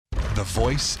The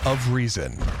voice of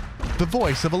reason. The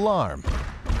voice of alarm.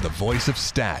 The voice of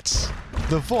stats.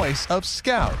 The voice of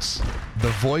scouts. The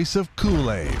voice of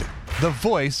Kool-Aid. The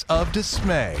voice of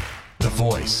dismay. The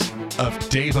voice of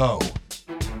Dave-O.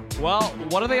 Well,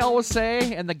 what do they always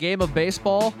say in the game of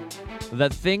baseball?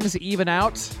 That things even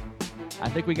out? I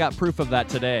think we got proof of that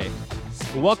today.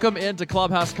 Welcome into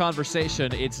Clubhouse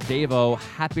Conversation. It's Dave-O.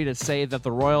 Happy to say that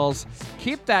the Royals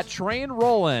keep that train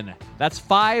rolling. That's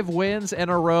 5 wins in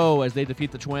a row as they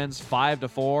defeat the Twins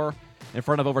 5-4 in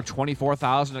front of over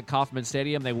 24,000 at Kauffman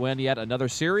Stadium. They win yet another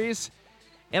series.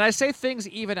 And I say things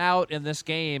even out in this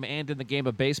game and in the game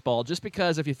of baseball just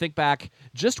because if you think back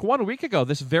just 1 week ago,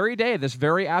 this very day, this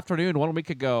very afternoon, 1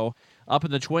 week ago, up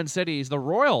in the Twin Cities, the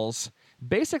Royals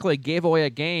basically gave away a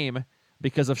game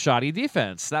because of shoddy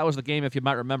defense. That was the game, if you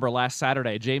might remember, last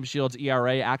Saturday. James Shields'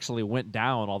 ERA actually went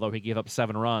down, although he gave up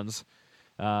 7 runs,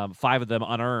 5 of them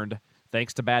unearned,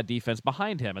 thanks to bad defense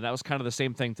behind him. And that was kind of the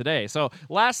same thing today. So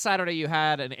last Saturday you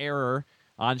had an error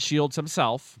on Shields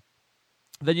himself.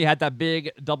 Then you had that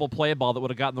big double play ball that would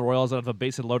have gotten the Royals out of a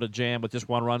bases-loaded jam with just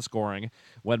 1 run scoring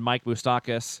when Mike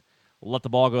Moustakas let the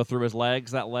ball go through his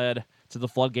legs. That led to the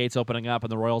floodgates opening up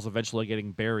and the Royals eventually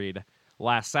getting buried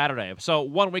last Saturday. So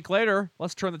 1 week later,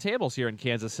 let's turn the tables here in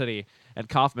Kansas City at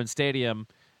Kauffman Stadium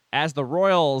as the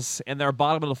Royals in their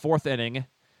bottom of the 4th inning,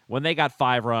 when they got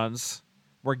 5 runs,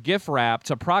 were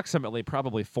gift-wrapped approximately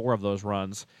probably 4 of those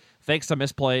runs, thanks to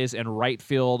misplays in right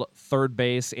field, third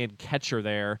base, and catcher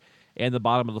there in the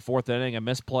bottom of the 4th inning. A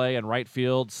misplay in right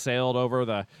field sailed over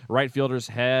the right fielder's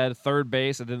head. Third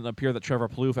base, it didn't appear that Trevor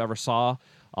Plouffe ever saw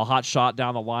a hot shot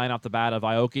down the line off the bat of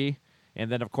Aoki. And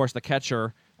then, of course, the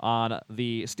catcher on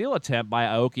the steal attempt by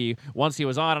Aoki once he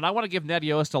was on. And I want to give Ned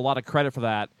Yost a lot of credit for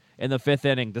that in the 5th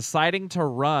inning, deciding to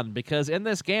run, because in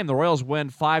this game, the Royals win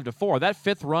 5-4. That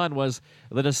 5th run was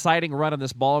the deciding run in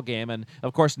this ball game. And,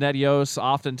 of course, Ned Yost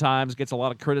oftentimes gets a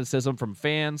lot of criticism from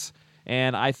fans.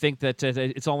 And I think that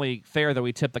it's only fair that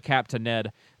we tip the cap to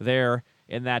Ned there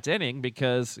in that inning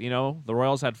because, you know, the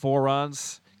Royals had 4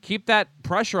 runs. Keep that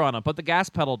pressure on him. Put the gas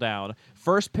pedal down.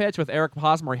 First pitch with Eric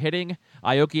Hosmer hitting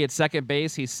Aoki at second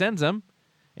base. He sends him.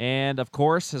 And, of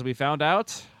course, as we found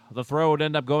out, the throw would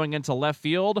end up going into left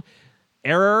field.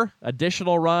 Error,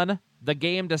 additional run, the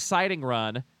game-deciding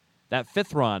run. That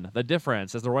 5th run, the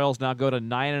difference, as the Royals now go to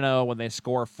 9-0 when they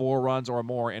score 4 runs or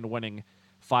more in winning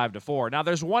 5-4. Now,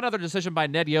 there's one other decision by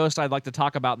Ned Yost I'd like to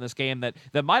talk about in this game that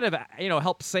might have,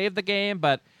 helped save the game,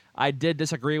 but I did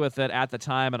disagree with it at the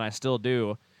time, and I still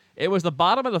do. It was the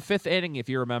bottom of the 5th inning, if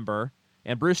you remember,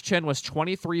 and Bruce Chen was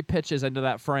 23 pitches into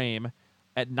that frame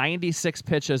at 96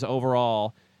 pitches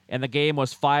overall, and the game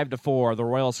was 5-4. The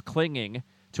Royals clinging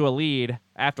to a lead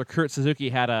after Kurt Suzuki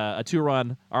had a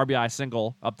 2-run RBI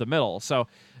single up the middle. So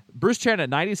Bruce Chen at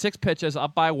 96 pitches,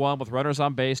 up by 1 with runners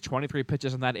on base, 23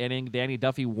 pitches in that inning. Danny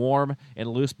Duffy warm and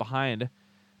loose behind.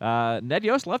 Ned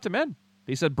Yost left him in.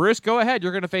 He said, Bruce, go ahead.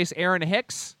 You're going to face Aaron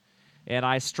Hicks. And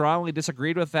I strongly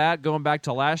disagreed with that. Going back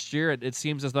to last year, it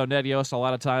seems as though Ned Yost a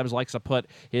lot of times likes to put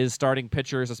his starting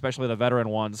pitchers, especially the veteran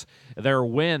ones, their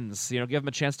wins, give them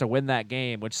a chance to win that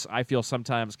game, which I feel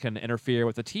sometimes can interfere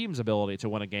with the team's ability to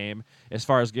win a game as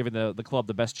far as giving the club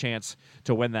the best chance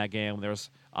to win that game. There's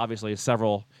obviously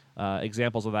several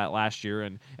examples of that last year.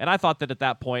 And I thought that at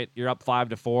that point, you're up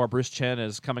 5-4. Bruce Chen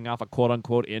is coming off a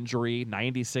quote-unquote injury,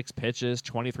 96 pitches,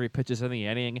 23 pitches in the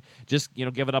inning, just,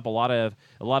 giving up a lot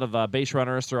of base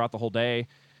runners throughout the whole day.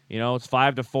 It's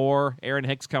 5-4. Aaron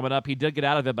Hicks coming up. He did get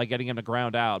out of it by getting him to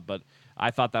ground out, but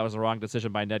I thought that was the wrong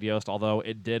decision by Ned Yost, although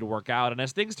it did work out. And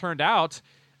as things turned out,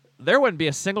 there wouldn't be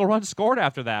a single run scored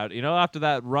after that. After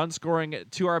that run-scoring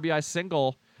 2 RBI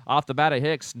single off the bat of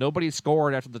Hicks, nobody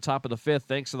scored after the top of the 5th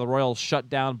thanks to the Royals'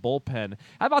 shutdown bullpen.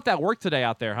 How about that work today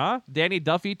out there, huh? Danny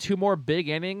Duffy, 2 more big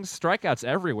innings, strikeouts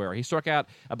everywhere. He struck out,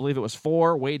 I believe it was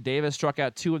 4. Wade Davis struck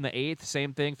out 2 in the 8th.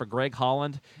 Same thing for Greg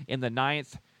Holland in the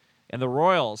 9th. And the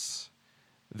Royals,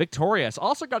 victorious.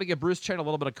 Also got to give Bruce Chen a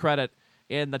little bit of credit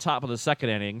in the top of the 2nd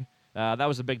inning. That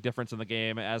was a big difference in the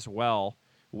game as well,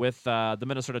 with the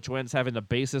Minnesota Twins having the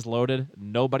bases loaded,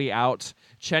 nobody out.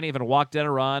 Chen even walked in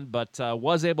a run, but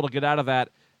was able to get out of that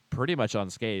pretty much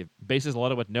unscathed. Bases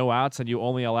loaded with no outs, and you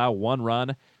only allow 1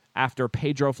 run after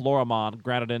Pedro Florimon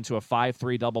grounded into a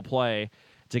 5-3 double play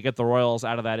to get the Royals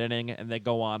out of that inning, and they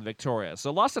go on victorious.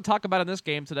 So lots to talk about in this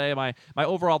game today. My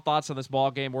overall thoughts on this ball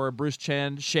game were Bruce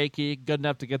Chen, shaky, good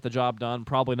enough to get the job done,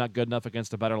 probably not good enough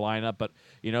against a better lineup, but,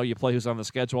 you play who's on the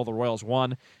schedule. The Royals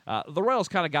won. The Royals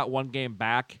kind of got one game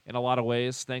back in a lot of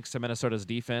ways, thanks to Minnesota's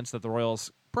defense that the Royals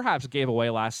perhaps gave away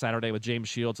last Saturday with James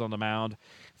Shields on the mound.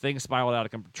 Things spiraled out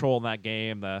of control in that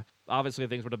game. The obviously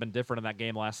things would have been different in that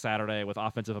game last Saturday with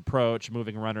offensive approach,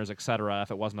 moving runners, etc.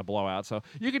 if it wasn't a blowout. So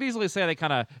you could easily say they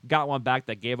kind of got one back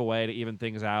that gave away to even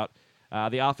things out.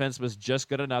 The offense was just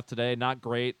good enough today. Not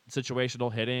great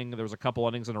situational hitting. There was a couple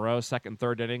innings in a row, second,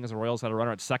 third innings. The Royals had a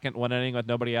runner at second, one inning with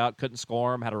nobody out. Couldn't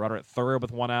score him. Had a runner at third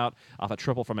with one out off a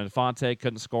triple from Infante.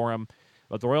 Couldn't score him.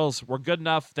 But the Royals were good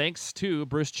enough thanks to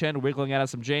Bruce Chen wiggling out of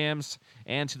some jams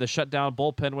and to the shutdown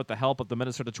bullpen with the help of the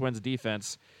Minnesota Twins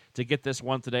defense to get this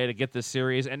one today, to get this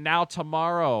series. And now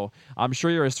tomorrow, I'm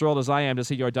sure you're as thrilled as I am to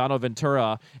see Yordano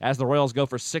Ventura as the Royals go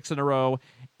for 6 in a row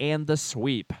and the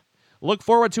sweep. Look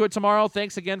forward to it tomorrow.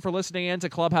 Thanks again for listening in to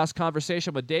Clubhouse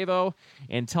Conversation with Davo.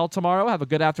 Until tomorrow, have a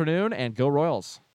good afternoon and go Royals.